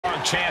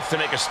chance to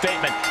make a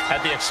statement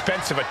at the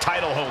expense of a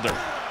title holder.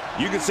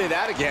 You can say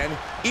that again.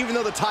 Even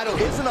though the title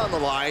isn't on the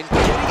line,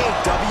 getting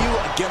a W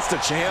against a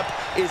champ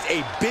is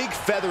a big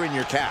feather in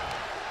your cap.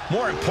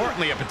 More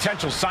importantly, a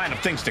potential sign of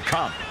things to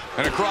come.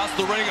 And across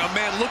the ring, a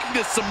man looking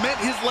to cement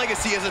his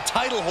legacy as a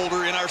title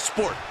holder in our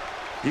sport.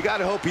 You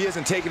gotta hope he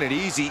isn't taking it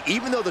easy,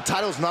 even though the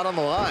title's not on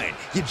the line.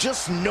 You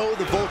just know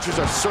the vultures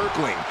are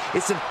circling.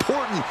 It's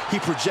important he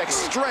projects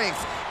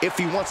strength if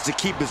he wants to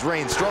keep his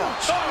reign strong.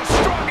 Oh,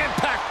 strong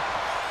impact!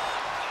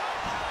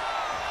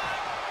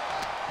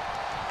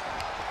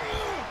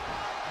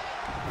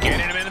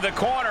 Getting him into the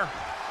corner.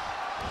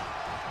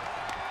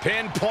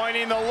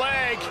 Pinpointing the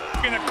leg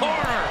in the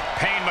corner.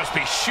 Pain must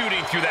be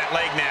shooting through that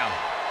leg now.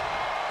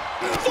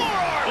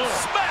 Forearm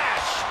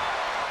smash!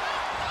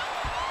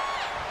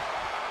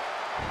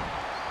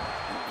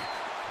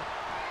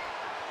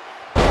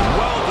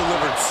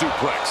 Well-delivered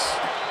suplex.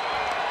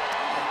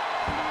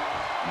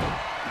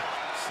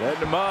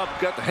 Setting him up,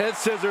 got the head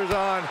scissors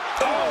on.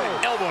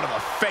 Oh, elbow to the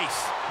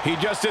face. He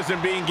just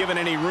isn't being given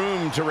any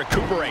room to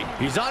recuperate.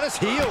 He's on his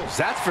heels,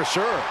 that's for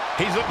sure.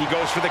 He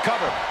goes for the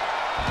cover.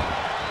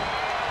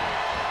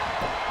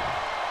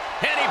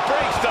 And he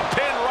breaks the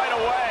pin right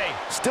away.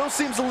 Still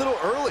seems a little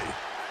early.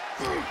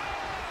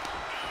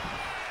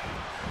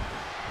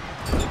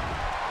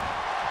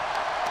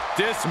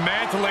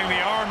 Dismantling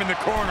the arm in the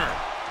corner.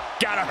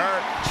 Gotta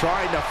hurt.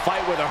 Trying to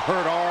fight with a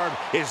hurt arm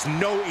is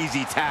no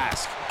easy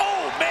task.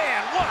 Oh,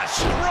 man, what a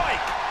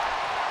strike.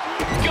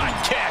 Gut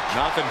kick.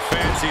 Nothing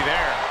fancy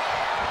there.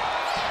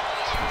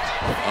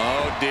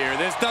 Oh, dear,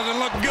 this doesn't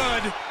look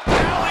good.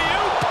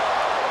 Alley-oop.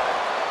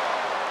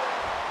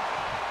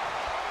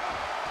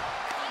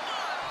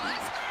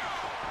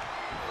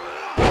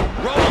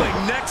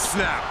 Rolling neck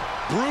snap.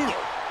 Brutal.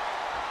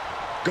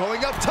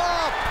 Going up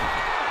top.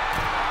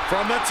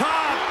 From the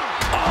top.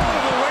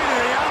 All the way to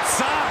the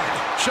outside.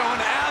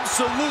 Showing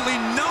absolutely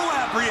no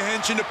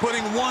apprehension to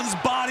putting one's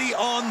body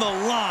on the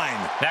line.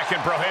 That can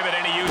prohibit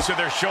any use of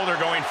their shoulder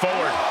going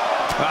forward.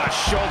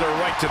 Shoulder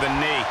right to the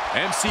knee.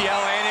 MCL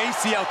and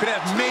ACL could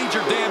have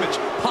major damage,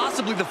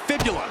 possibly the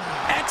fibula.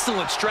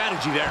 Excellent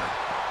strategy there.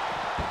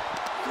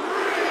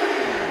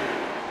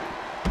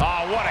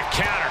 Oh, what a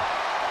counter.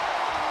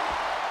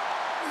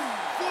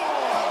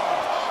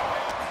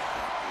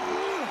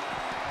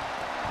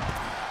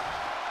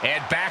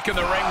 And back in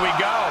the ring we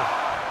go.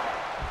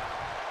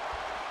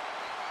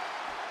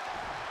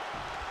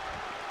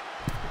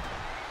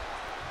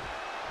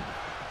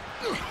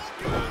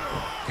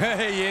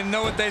 Hey, you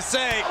know what they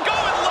say. Going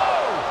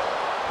low.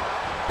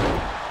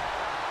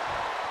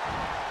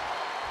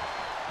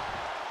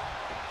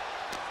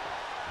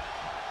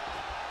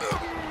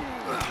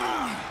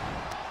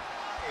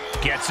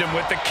 Gets him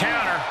with the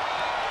counter.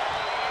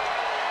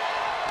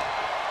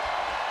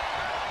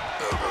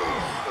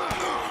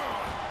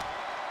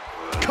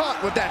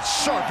 Caught with that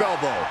sharp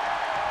elbow.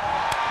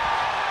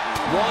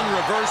 One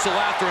reversal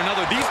after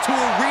another. These two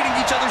are reading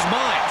each other's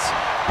minds.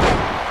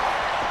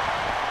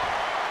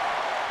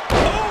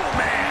 Oh,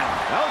 man.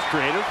 That was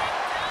creative.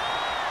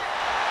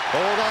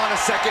 Hold on a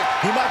second.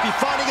 He might be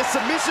finding a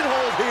submission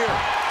hold here.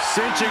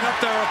 Cinching up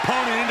their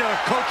opponent into a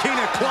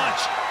coquina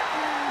clutch.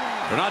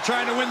 They're not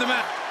trying to win the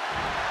match.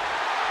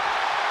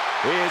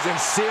 He is in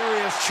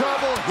serious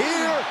trouble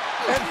here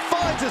and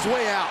finds his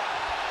way out.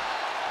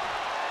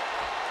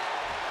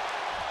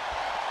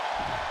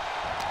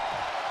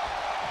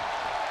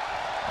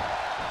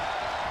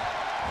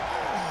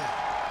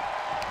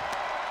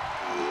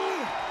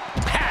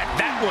 Had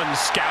that one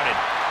scouted.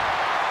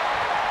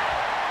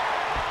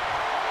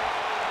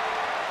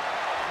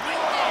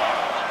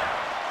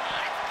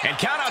 And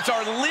countouts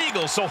are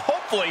legal, so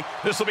hopefully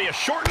this will be a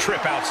short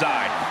trip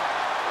outside.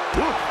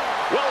 Ooh,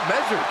 well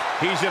measured.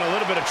 He's in a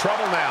little bit of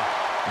trouble now.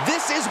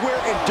 This is where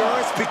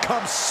endurance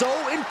becomes so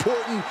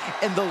important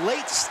in the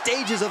late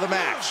stages of the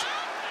match.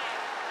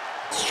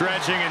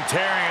 Stretching and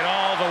tearing at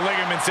all the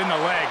ligaments in the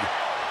leg.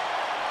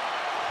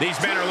 These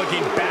men are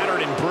looking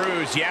battered and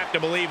bruised. You have to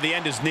believe the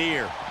end is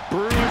near.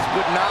 Bruised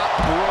but not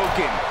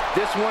broken.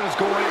 This one is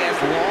going as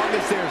long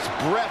as there's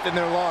breath in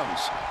their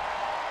lungs.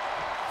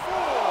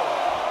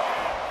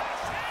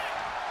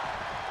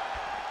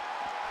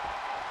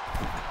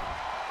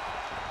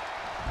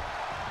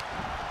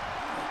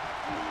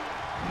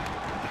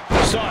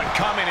 Saw it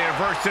coming and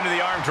reversed into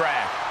the arm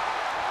drag.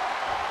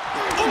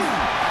 Ooh.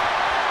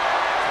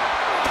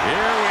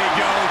 Here we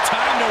go.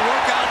 Time to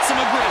work out some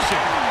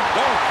aggression.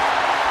 Oh.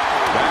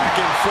 Back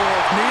and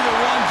forth. Neither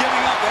one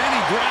giving up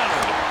any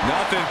ground.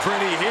 Nothing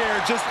pretty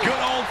here. Just good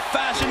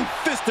old-fashioned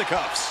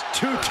fisticuffs.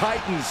 Two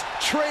titans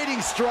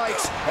trading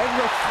strikes and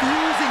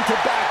refusing to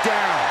back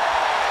down.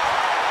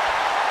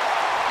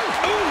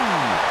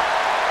 Ooh.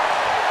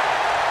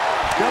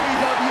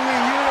 WWE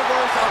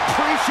Universe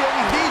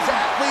appreciating these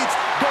athletes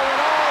going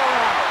all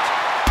out.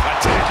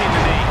 Attacking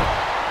the knee.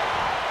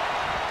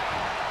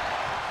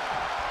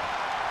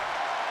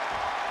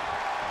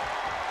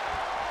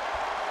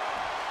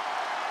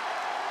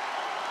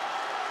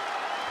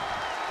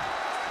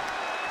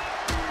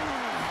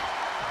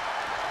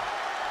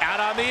 Out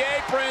on the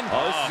apron.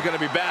 Oh, this is is going to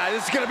be bad.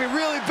 This is going to be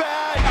really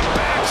bad. A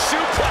back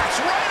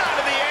suplex right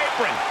onto the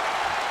apron.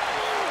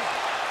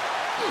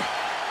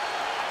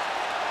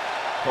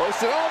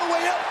 Hoist it all the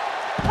way up.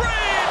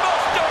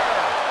 Brainbuster!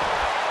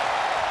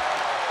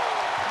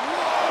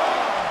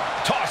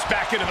 Tossed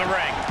back into the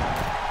ring.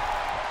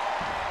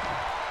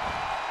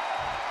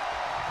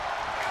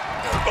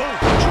 Oh,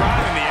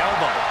 driving the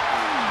elbow.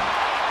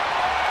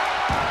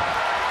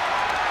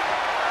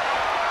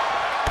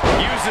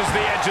 Uses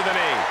the edge of the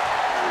knee.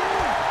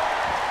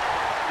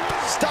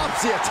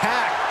 Stops the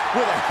attack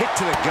with a hit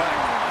to the gut.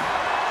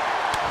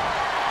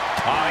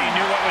 Oh, he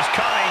knew what was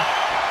coming.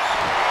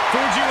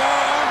 Fujiwara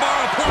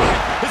armbar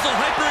applied. This will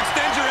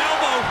hyperextend your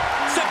elbow.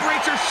 Separate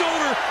your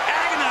shoulder.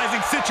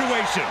 Agonizing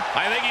situation.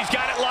 I think he's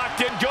got it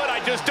locked in good. I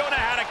just don't know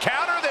how to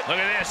counter that. Look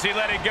at this. He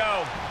let it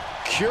go.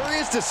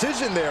 Curious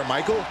decision there,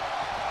 Michael.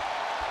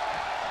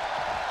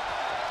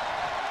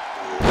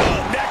 Oh,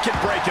 that could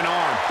break an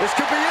arm. This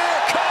could be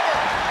it. Cover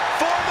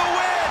for the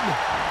win.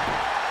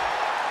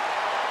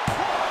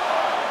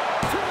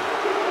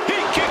 He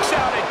kicks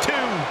out at 2.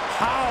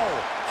 How?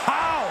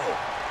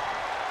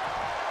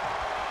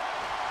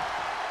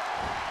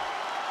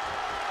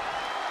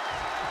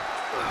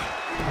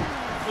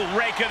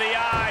 Rake of the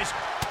eyes.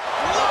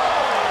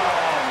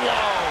 Whoa!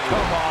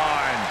 Come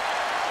on.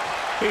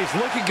 He's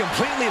looking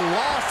completely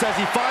lost as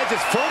he finds his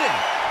footing.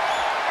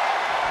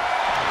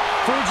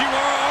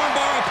 Fujiwara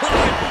armbar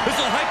applied. This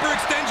will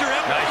hyperextend your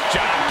elbow. Nice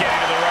job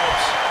getting to the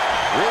ropes.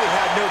 Really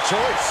had no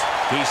choice.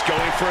 He's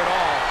going for it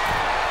all.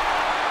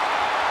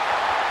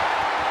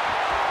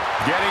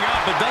 Getting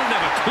up, but doesn't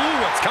have a clue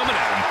what's coming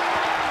at him.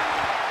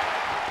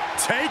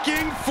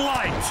 Taking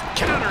flight.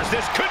 Counters.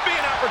 This could be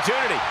an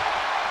opportunity.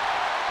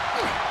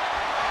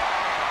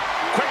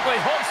 Quickly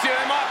hoisting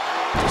him up.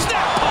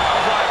 Snap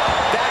pile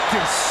driver. That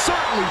can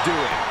certainly do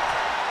it.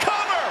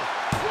 Cover.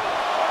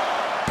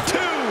 2.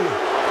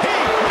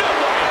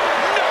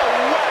 No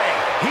way.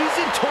 He's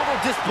in total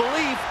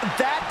disbelief.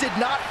 That did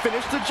not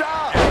finish the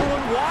job.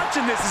 Everyone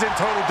watching this is in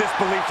total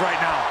disbelief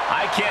right now.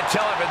 I can't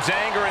tell if it's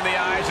anger in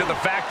the eyes of the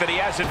fact that he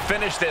hasn't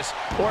finished this,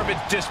 or if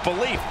it's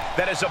disbelief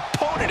that his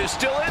opponent is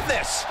still in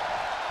this.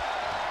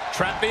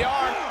 Trap the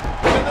arm.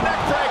 Into the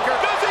neck breaker.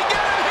 Does he get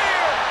him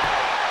here?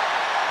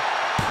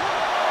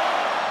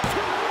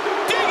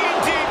 Digging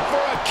deep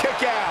for a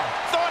kick out.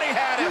 Thought he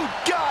had him. You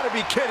gotta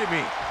be kidding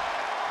me.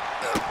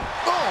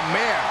 Oh,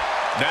 man.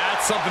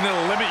 That's something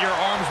that'll limit your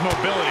arm's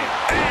mobility.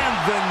 And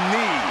the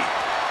knee.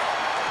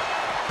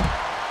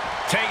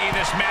 Taking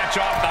this match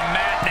off the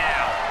mat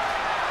now.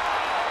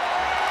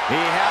 He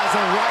has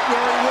him right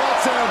where he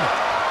wants him.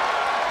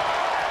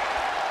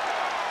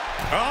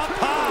 Up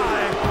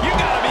high. You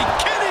gotta be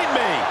kidding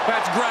me.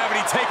 That's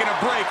gravity taking a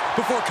break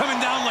before coming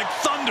down like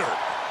thunder.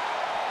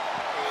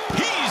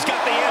 He's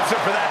got the answer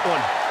for that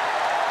one.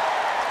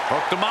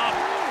 Hooked him up.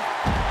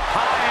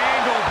 High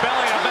angle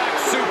belly to back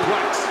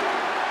suplex.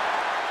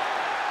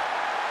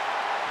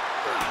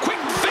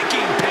 Quick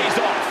thinking pays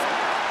off.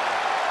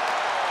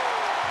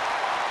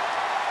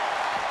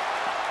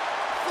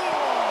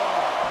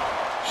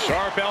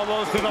 Sharp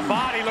elbows to the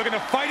body, looking to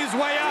fight his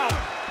way out.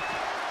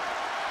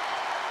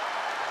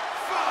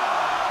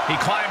 He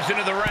climbs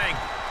into the ring.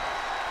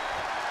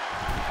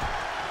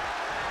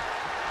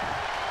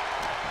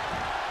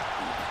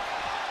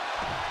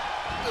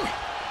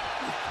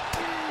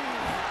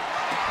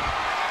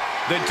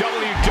 The WWE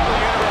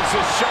Universe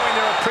is showing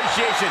their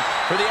appreciation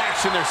for the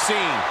action they're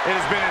seeing. It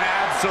has been an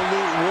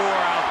absolute war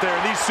out there.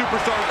 These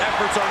superstars'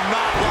 efforts are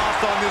not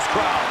lost on this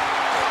crowd.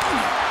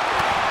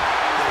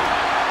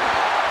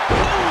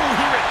 Ooh,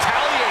 he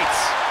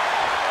retaliates.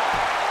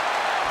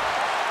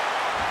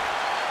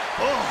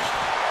 Oh.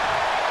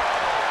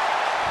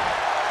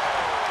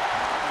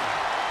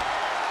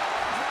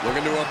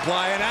 Looking to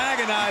apply an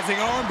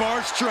agonizing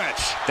armbar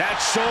stretch.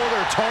 That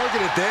shoulder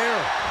targeted there.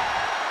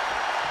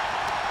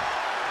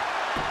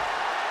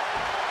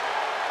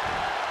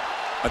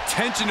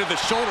 Attention to the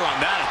shoulder on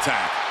that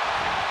attack.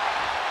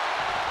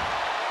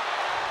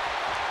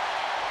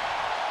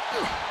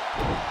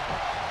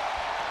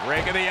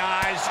 Rake of the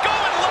eyes,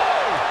 going low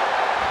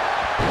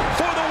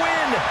for the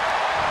win.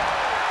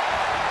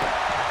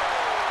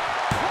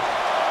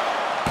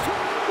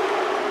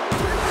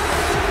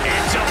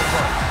 It's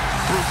over.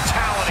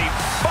 Brutality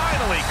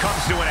finally comes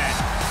to an end.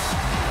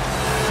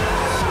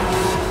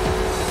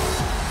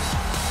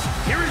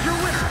 Here is your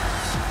winner,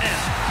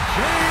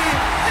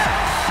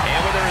 MJF. And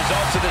with the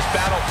results of this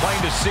battle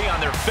plain to see on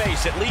their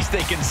face, at least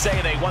they can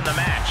say they won the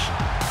match.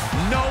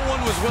 No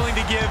one was willing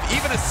to give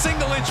even a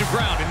single inch of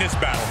ground in this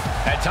battle.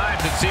 At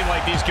times, it seemed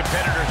like these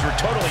competitors were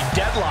totally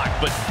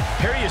deadlocked, but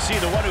here you see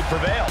the one who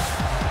prevailed.